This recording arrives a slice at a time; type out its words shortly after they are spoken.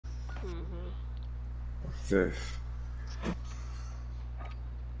Sis.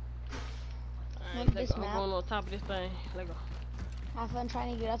 Alright, this let's go. map. I'm going on top of this thing. Let's go. Have fun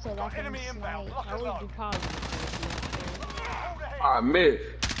trying to get up there. That Enemy inbound. snipe. Lock I and always load. do positive. I missed.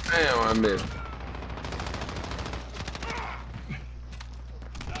 Damn, I missed.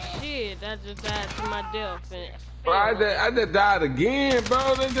 Shit, that just died to my death. And Bro, I just died again,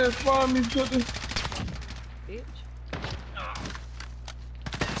 bro. They just spawned me to the... bitch.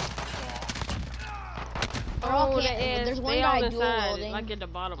 They're all Oh, can't. There's one they guy all dual inside, wielding. like at the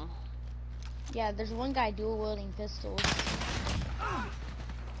bottom. Yeah, there's one guy dual wielding pistols. I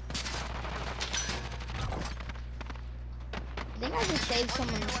think I just saved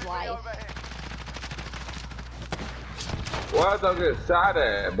someone's life. Where I don't get shot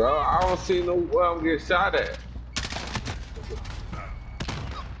at, bro? I don't see no where I'm getting shot at.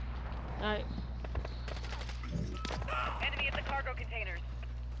 Alright. Enemy at the cargo containers.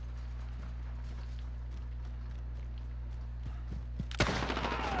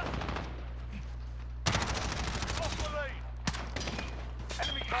 Lost the lead.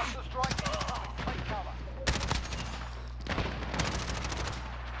 Enemy cluster strike. Take cover.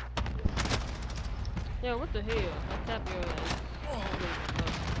 Yo, what the hell? I tap your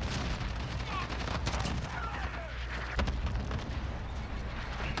ass.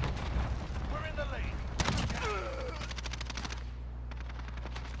 We're in the lead.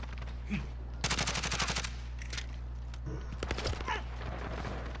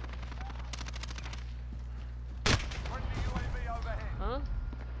 Friendly UAV overhead. Huh?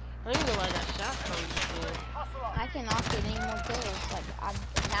 I didn't know I got shot from this. Hustle up. I cannot get any more kills. Like, I'm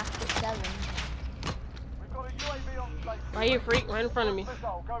capped at 7. We've got a UAV on station. Right here, freak, right in front of me.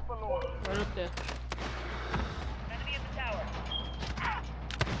 Missile, go for launch. Right up there. Enemy at the tower.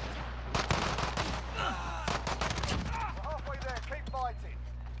 We're halfway there. Keep fighting.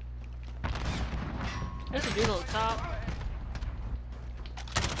 There's a dude on top.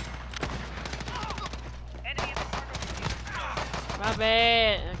 Enemy at the cargo containers. My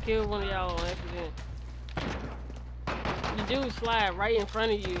bad. I killed one of y'all on accident. The dude slide right in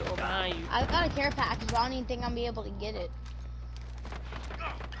front of you or behind you. I've got a care package, but I don't even think I'm gonna be able to get it.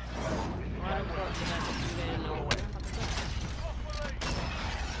 Why the fuck did I just do that in nowhere?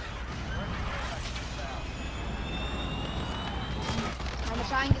 I'm gonna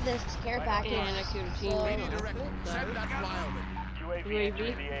try and get this care package. And I killed a So, teammate. Send that flyover. UAV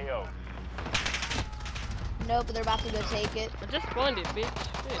entering the AO. nope, they're about to go take it. I just spawned it, bitch.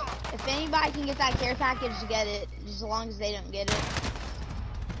 Shit. If anybody can get that care package, get it. Just as long as they don't get it.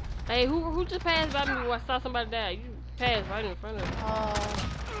 Hey, who just passed by me when I saw somebody die? You passed right in front of me.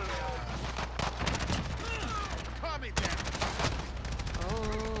 Calm it down.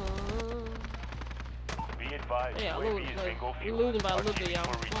 Oh. Be advised. Yeah, UAV is bingo we're fuel. losing by a little bit, y'all.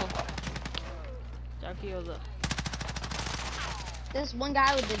 For Come on. resupply. Y'all kills up. This one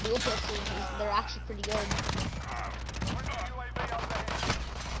guy with the dual pistols, they're actually pretty good. Friendly UAV overhead.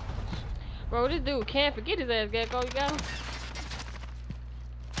 Bro, this dude can't forget his ass, Gecko. You got him?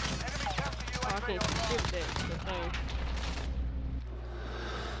 Enemy counter Oh, I UAV can't online. skip that thing.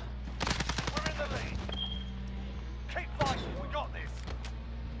 We're in the lead. Keep fighting. We got this.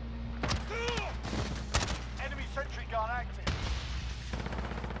 Enemy sentry gun active.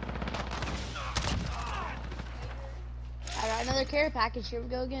 Alright, another care package. Here we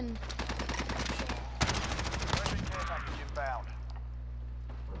go again. Friendly care package inbound.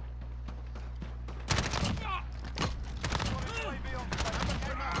 UAV on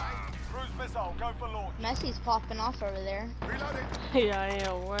station. Cruise missile. Go for launch. Messi's popping off over there. Reloading. Yeah, I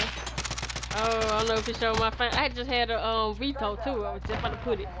am, boy. Oh, I don't know if it showed my fan. I just had a veto too. I was just about to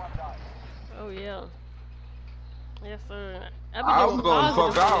put it. Oh yeah. Yes sir. I've I been was doing gonna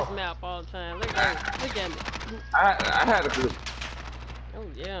positive fuck on off. this map all the time. Look at me. I had to... Oh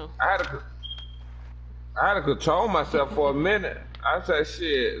yeah. I had to control myself for a minute. I said,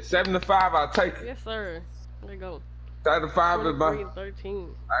 shit, 75, I'll take it. Yes sir. There you go. 75 is 23 my... and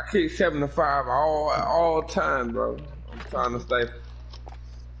 13. I keep 75 all time, bro. I'm trying to stay...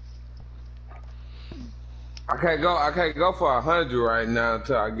 I can't go for 100 right now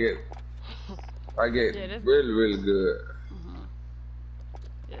until I get Yeah, that's- really, really good.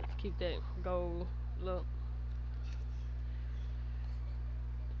 Yeah, keep that goal. Look.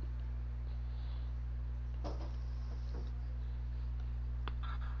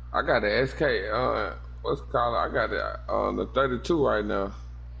 I got the SK, what's it called? I got it on the 32 right now.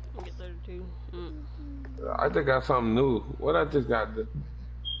 I get 32. I just got something new. What I just got?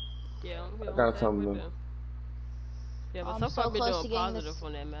 Yeah, I got something new. Yeah, but I'm so far so I've been close doing to getting positive this.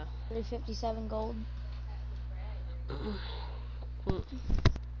 on that map. 357 gold.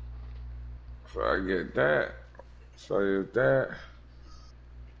 So I get that. So you that.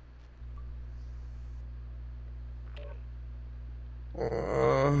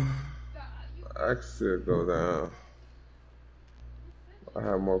 I can still go down. I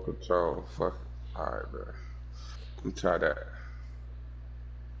have more control. Fuck it. Alright, bro. Let me try that.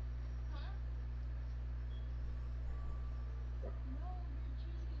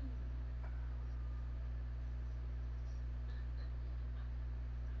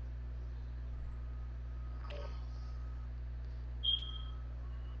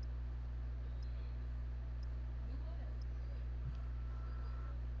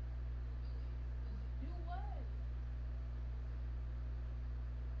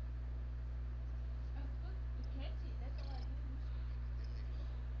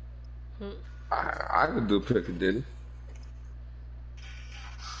 I could do Piccadilly.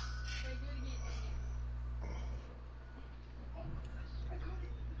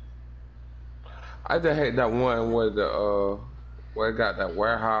 I just hate that one where where it got that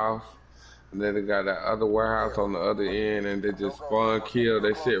warehouse and then they got that other warehouse on the other end and they just spawn kill.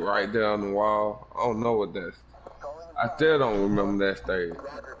 They sit right there on the wall. I don't know what that's. I still don't remember that stage.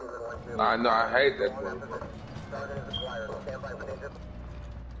 I know I hate that thing.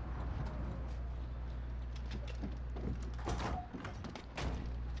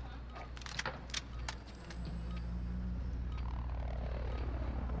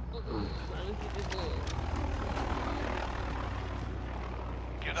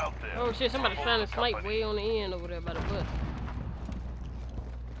 Get out there. Oh shit, somebody trying to snipe way on the end over there by the bus.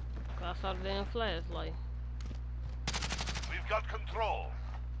 I saw the damn flashlight. We've got control.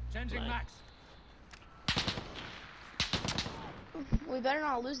 Changing max. We better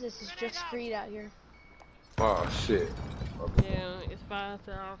not lose this. It's just CreeD out here. Oh shit. Yeah, it's 5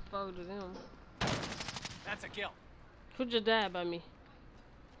 to our 4 to them. That's a kill. Who just died by me?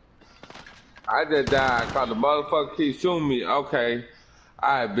 I just died because the motherfucker keep shooting me. Okay.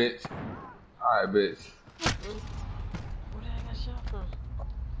 Alright, bitch. Alright, bitch. Where did I got shot from?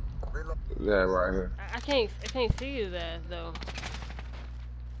 Yeah, right here. I can't see his ass though.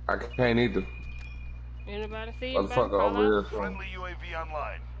 I can't either. Anybody see him? Motherfucker over here. Friendly UAV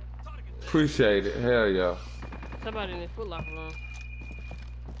online. Appreciate it. Hell yeah. Somebody in the Foot Locker room.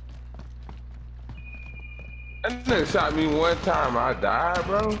 That nigga shot me one time. I died,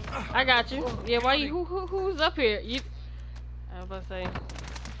 bro. I got you. Yeah, why you? Who's up here? You? I was about to say.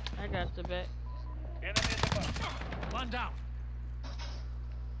 I got your back. Enemy in the bus. One down.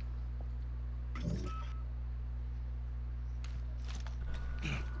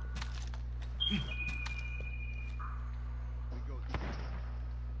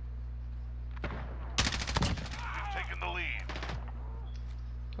 We've taken the lead.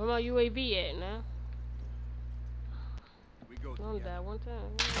 Where my UAV at now? We go I only together. died one time.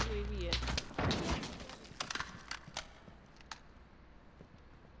 Where my UAV at?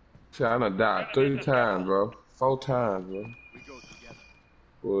 Shit, I done died 3 times, bro. 4 times, bro. We go together.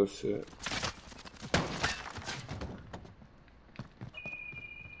 Bullshit.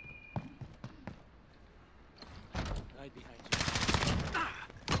 Right behind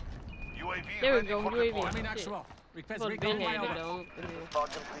you. UAV There we ready go. for UAV. deployment. Coming Shit. actual. Request Supposed to recon been had it flyover. though.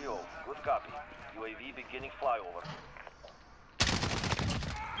 Falcon 3-0. Good copy. UAV beginning flyover.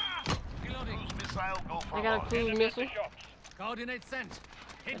 Reloading. Cruise missile go for I got a launch. cruise missile. Coordinates sent.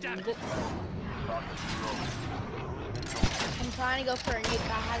 Hit that. Falcon 3-0. I'm trying to go for a nuke.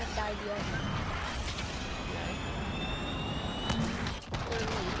 I haven't died yet.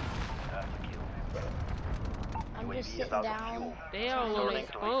 That's a kill. I'm UAV just is sitting out of down. fuel. They all on Starting they to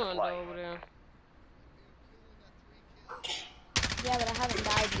spawn resupply. though over there. Yeah, but I haven't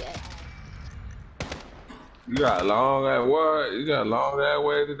died yet. You got a long ass what? You got a long ass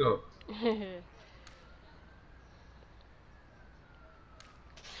way to go.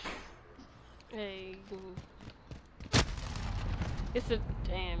 Hey. It's a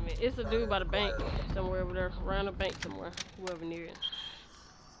damn it. It's a dude by the bank somewhere over there, around the bank somewhere. Whoever near it.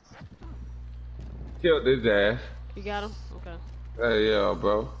 Killed his ass. You got him? Okay. Hey, yeah,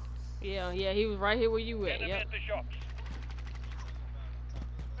 bro. Yeah, he was right here where you at. Enemy Yep. at the shops.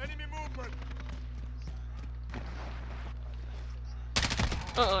 Enemy movement.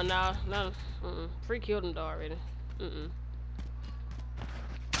 Nah, no. Free killed him though already.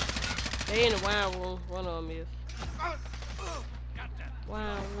 They in the wine room. One of them is.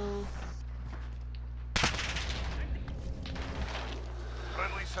 Wine room.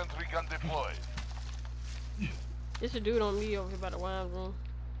 Friendly sentry gun deployed. It's a dude on me over here by the wine room.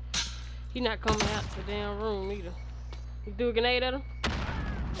 He not coming out the damn room either. You threw a grenade at him?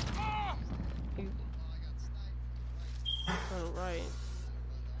 He... Oh, right.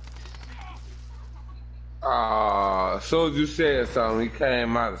 As soon as you said something, he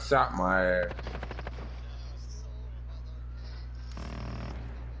came out and shot my ass.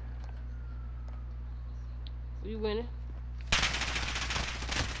 You winning?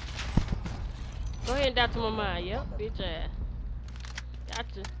 Go ahead and die to my mind. Yep, bitch ass.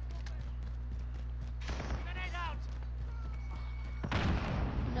 Gotcha. Grenade out.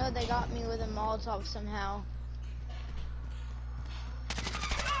 No, they got me with a Molotov somehow.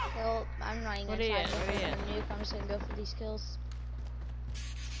 Well, I'm not even Where gonna they try at? to go Where for they the at? nuke. I'm just gonna go for these kills.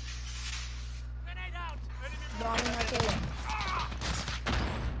 Grenade out. Bombing arcade.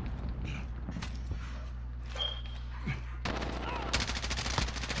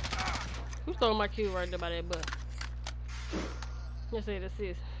 Who stole my kill right there by that butt? Let's say that's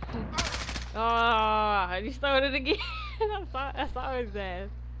his. Oh, he stole it again. I saw his ass.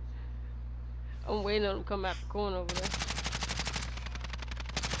 I'm waiting on him to come out the corner over there.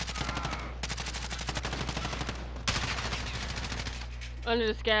 Under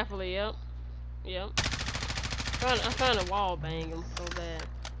the scaffolding, yep. Yep. I'm trying to wall bang him so bad.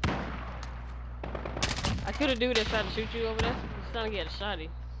 I could have do that trying to shoot you over there. Just trying to get a shotty.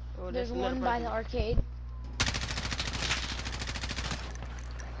 Oh, There's that's another one by person. the arcade.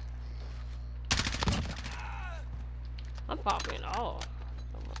 I'm popping off.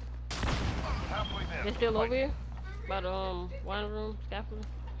 Halfway there. They still over here? By the wine room scaffolding?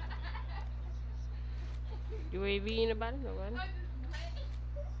 UAV anybody? Nobody?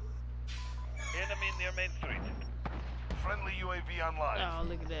 Enemy near Main Street. Friendly UAV online. Oh,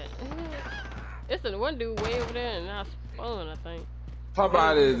 look at that. It's the one dude way over there and I spun, I think.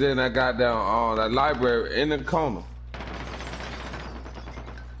 Somebody is in that goddamn that library in the corner.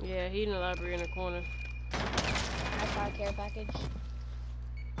 Yeah, he in the library in the corner. I saw a care package.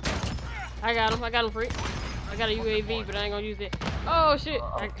 I got him free. I got a UAV, but I ain't gonna use it. Oh shit!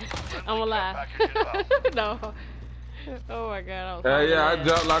 I'm alive. No. Oh my god, I was Hell yeah, I mad.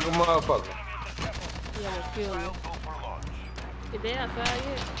 jumped like a motherfucker. He almost killed me. Go for launch. Is they outside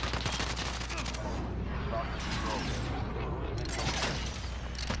yet?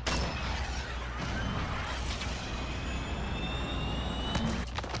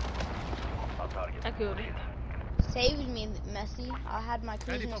 I killed him. Saved me, Messi. I had my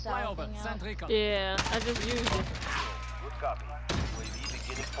Ready cruising for style flyover. thing out. Send recon. Yeah, I just used it. Good copy. UAV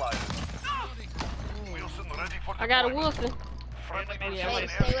beginning flight. Wilson ready for I got a deployment. Wilson. Friendly Yeah, Stay,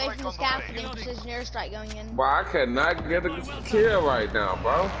 precision stay away airstrike from the on the way. scaffolding. Precision airstrike going in. Boy, I cannot get a kill right now,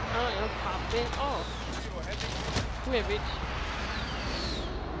 bro. I am popping off. Come here, bitch.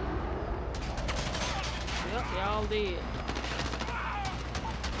 Yep, y'all dead.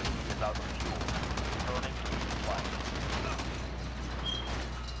 Without fuel. Returning to flight.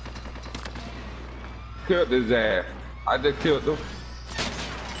 Killed his ass. I just killed him.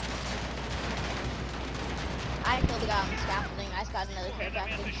 I killed the guy on the scaffolding. I just got another care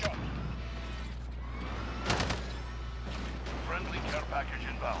Enemy in the package. shot. Friendly care package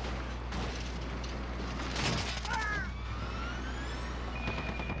inbound.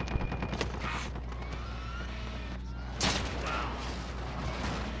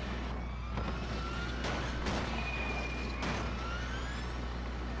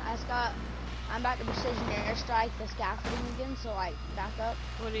 I'm back to precision airstrike the scaffolding again, so like back up.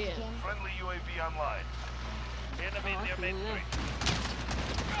 What is it? Can. Friendly UAV online. Enemy Oh, I near see Main him Street.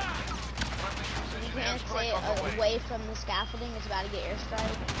 Friendly You precision can't stay airstrike on the way. away from the scaffolding. It's about to get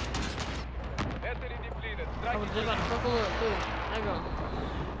airstrike. I was just about to fuck him up too. There you go.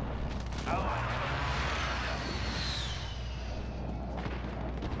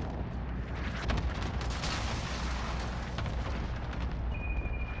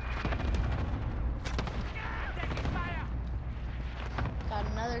 Got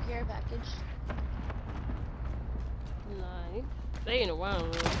another care package. Nice. They in a wine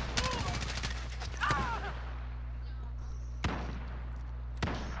room.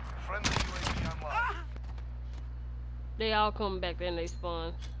 Friendly UAV online. They all come back there and they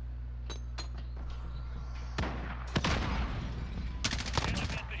spawn.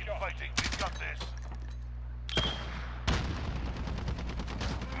 Keep fighting. We've got this.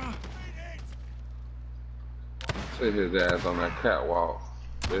 Sit his ass on that catwalk,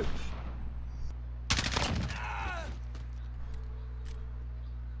 bitch.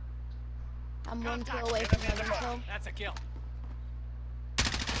 I'm one kill away from another kill. That's a kill.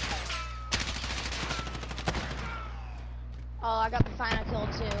 Oh, I got the final kill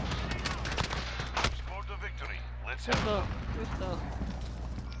too. Scored the victory. Let's Good have stuff. Good stuff.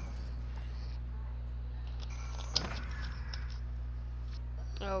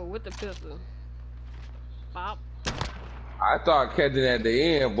 Oh, with the pistol. Pop. I started catching at the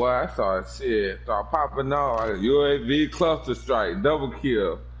end, boy. I started start popping off. UAV cluster strike, double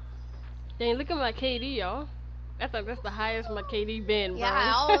kill. Dang, look at my KD, y'all. I thought that's the highest my KD been, bro.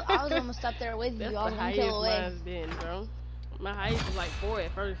 Yeah, I was almost up there with That's you. I the was 1 highest kill away. mine's been, bro. My highest was like 4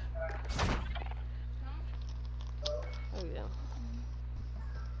 at first. Oh yeah.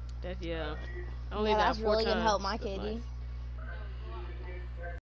 That's yeah. I only Yeah, died that's 4 really gonna times. help my That's KD. nice.